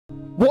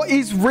what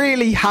is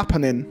really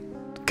happening?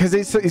 Because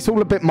it's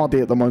all a bit muddy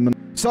at the moment.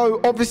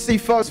 So obviously,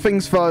 first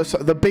things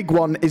first, the big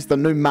one is the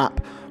new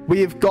map.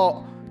 We have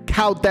got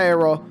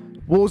Caldera,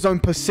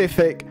 Warzone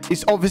Pacific.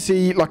 It's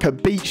obviously like a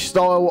beach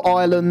style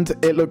island.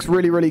 It looks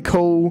really, really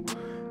cool.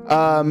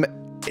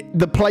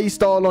 The play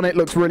style on it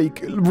looks really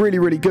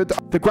good.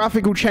 The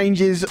graphical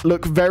changes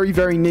look very,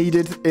 very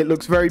needed. It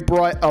looks very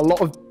bright, a lot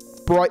of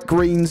bright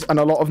greens and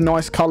a lot of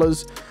nice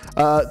colors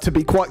to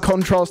be quite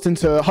contrasting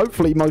to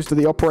hopefully most of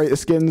the operator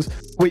skins,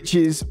 which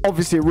is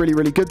obviously a really,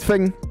 really good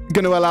thing.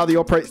 Going to allow the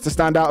operators to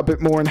stand out a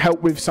bit more and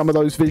help with some of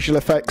those visual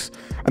effects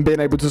and being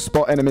able to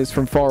spot enemies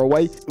from far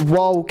away.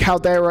 While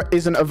Caldera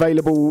isn't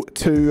available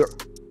to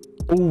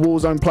all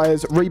Warzone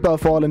players,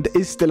 Rebirth Island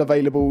is still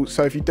available.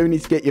 So if you do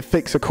need to get your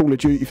fix of Call of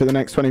Duty for the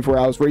next 24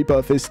 hours,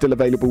 Rebirth is still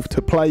available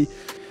to play.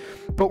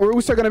 But we're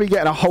also going to be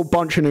getting a whole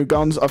bunch of new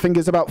guns. I think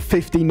it's about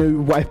 50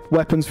 new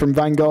weapons from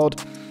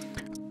Vanguard.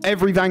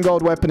 Every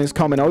Vanguard weapon is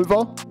coming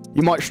over.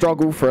 You might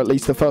struggle for at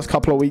least the first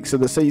couple of weeks of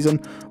the season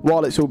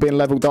while it's all being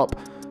leveled up.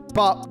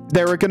 But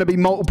there are going to be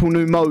multiple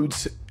new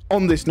modes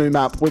on this new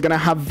map. We're going to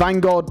have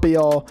Vanguard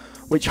BR,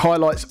 which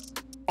highlights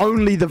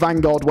only the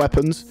Vanguard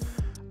weapons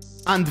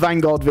and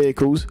Vanguard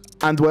vehicles.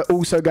 And we're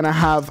also going to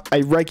have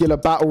a regular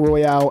Battle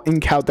Royale in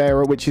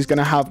Caldera, which is going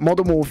to have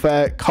Modern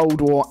Warfare,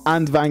 Cold War,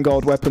 and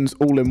Vanguard weapons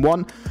all in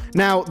one.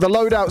 Now, the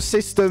loadout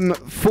system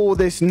for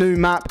this new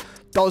map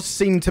does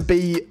seem to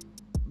be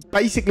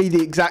basically the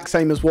exact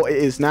same as what it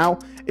is now.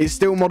 It's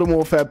still Modern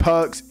Warfare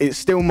perks. It's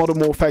still Modern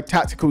Warfare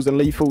tacticals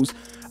and lethals.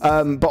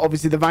 But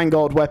obviously the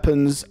Vanguard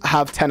weapons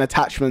have 10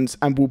 attachments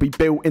and will be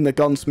built in the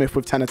gunsmith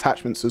with 10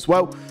 attachments as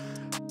well.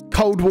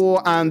 Cold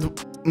War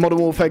and Modern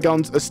Warfare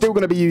guns are still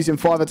going to be using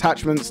 5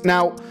 attachments.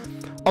 Now,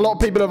 a lot of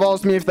people have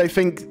asked me if I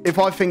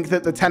think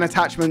that the 10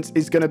 attachments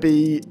is going to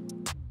be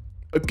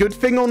a good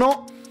thing or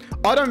not.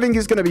 I don't think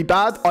it's going to be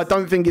bad. I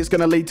don't think it's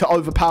going to lead to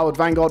overpowered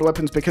Vanguard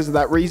weapons because of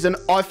that reason.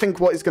 I think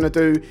what it's going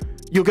to do,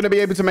 you're going to be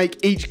able to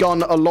make each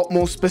gun a lot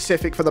more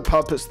specific for the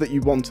purpose that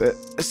you want it.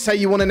 Say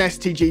you want an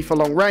STG for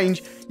long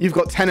range, you've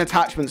got 10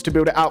 attachments to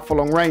build it out for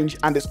long range,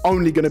 and it's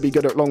only going to be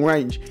good at long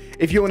range.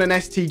 If you want an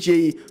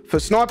STG for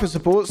sniper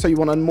support, so you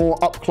want a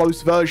more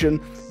up-close version,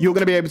 you're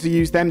going to be able to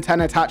use them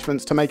 10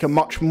 attachments to make a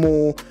much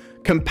more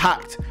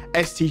compact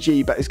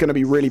STG, but it's going to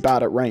be really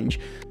bad at range.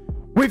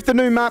 With the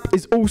new map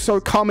is also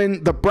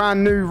coming the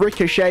brand new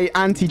Ricochet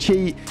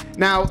anti-cheat.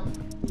 Now,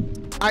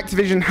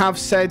 Activision have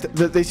said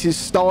that this is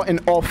starting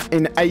off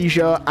in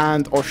Asia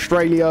and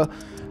Australia,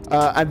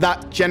 and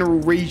that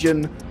general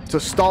region to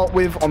start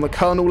with on the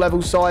kernel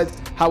level side.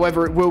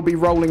 However, it will be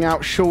rolling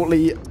out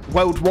shortly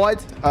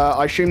worldwide.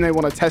 I assume they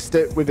want to test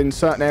it within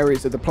certain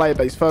areas of the player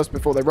base first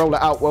before they roll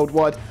it out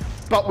worldwide.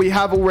 But we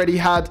have already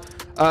had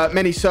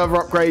many server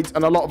upgrades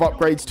and a lot of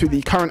upgrades to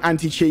the current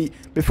anti-cheat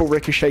before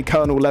Ricochet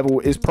kernel level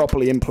is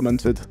properly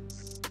implemented.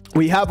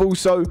 We have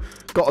also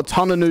got a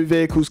ton of new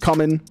vehicles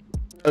coming,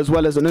 as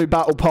well as a new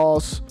battle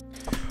pass.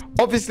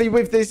 Obviously,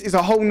 with this is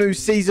a whole new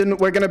season.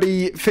 We're going to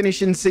be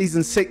finishing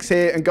season 6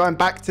 here and going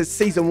back to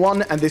season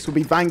 1, and this will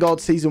be Vanguard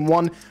season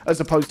 1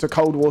 as opposed to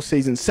Cold War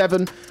season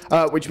 7,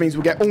 which means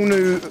we'll get all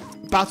new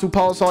battle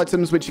pass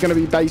items, which are going to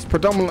be based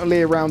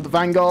predominantly around the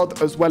Vanguard,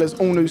 as well as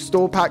all new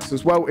store packs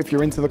as well if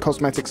you're into the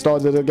cosmetic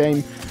side of the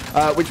game,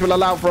 which will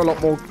allow for a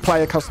lot more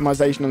player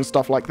customization and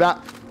stuff like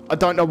that. I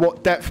don't know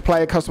what depth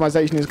player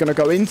customization is going to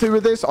go into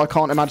with this. I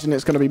can't imagine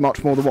it's going to be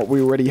much more than what we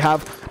already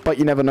have, but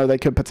you never know, they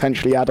could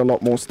potentially add a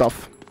lot more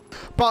stuff.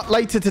 But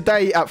later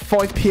today at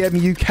 5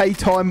 PM UK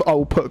time, I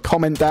will put a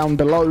comment down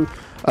below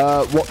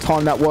what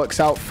time that works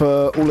out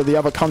for all of the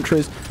other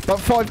countries. But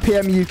 5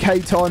 PM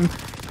UK time,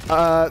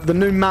 the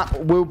new map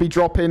will be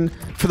dropping.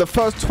 For the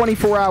first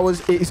 24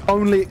 hours, it is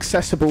only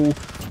accessible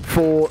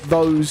for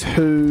those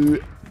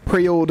who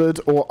pre-ordered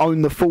or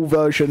own the full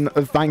version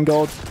of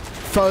Vanguard.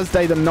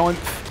 Thursday the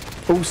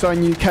 9th, also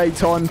in UK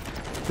time,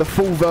 the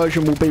full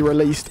version will be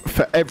released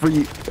for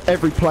every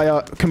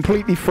player,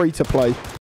 completely free to play.